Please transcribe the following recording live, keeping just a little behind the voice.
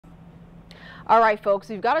All right, folks,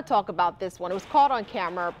 we've got to talk about this one. It was caught on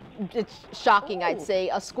camera. It's shocking, I'd say.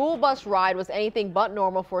 A school bus ride was anything but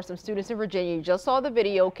normal for some students in Virginia. You just saw the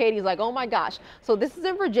video. Katie's like, oh my gosh. So this is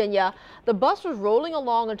in Virginia. The bus was rolling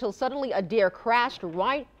along until suddenly a deer crashed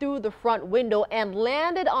right through the front window and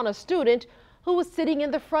landed on a student who was sitting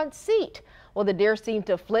in the front seat. Well, the deer seemed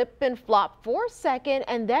to flip and flop for a second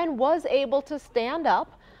and then was able to stand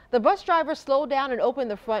up. The bus driver slowed down and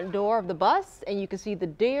opened the front door of the bus, and you can see the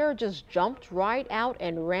deer just jumped right out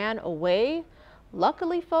and ran away.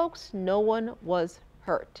 Luckily, folks, no one was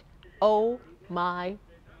hurt. Oh my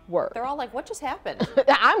word. They're all like, what just happened?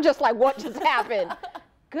 I'm just like, what just happened?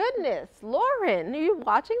 Goodness, Lauren, are you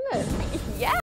watching this? Yeah.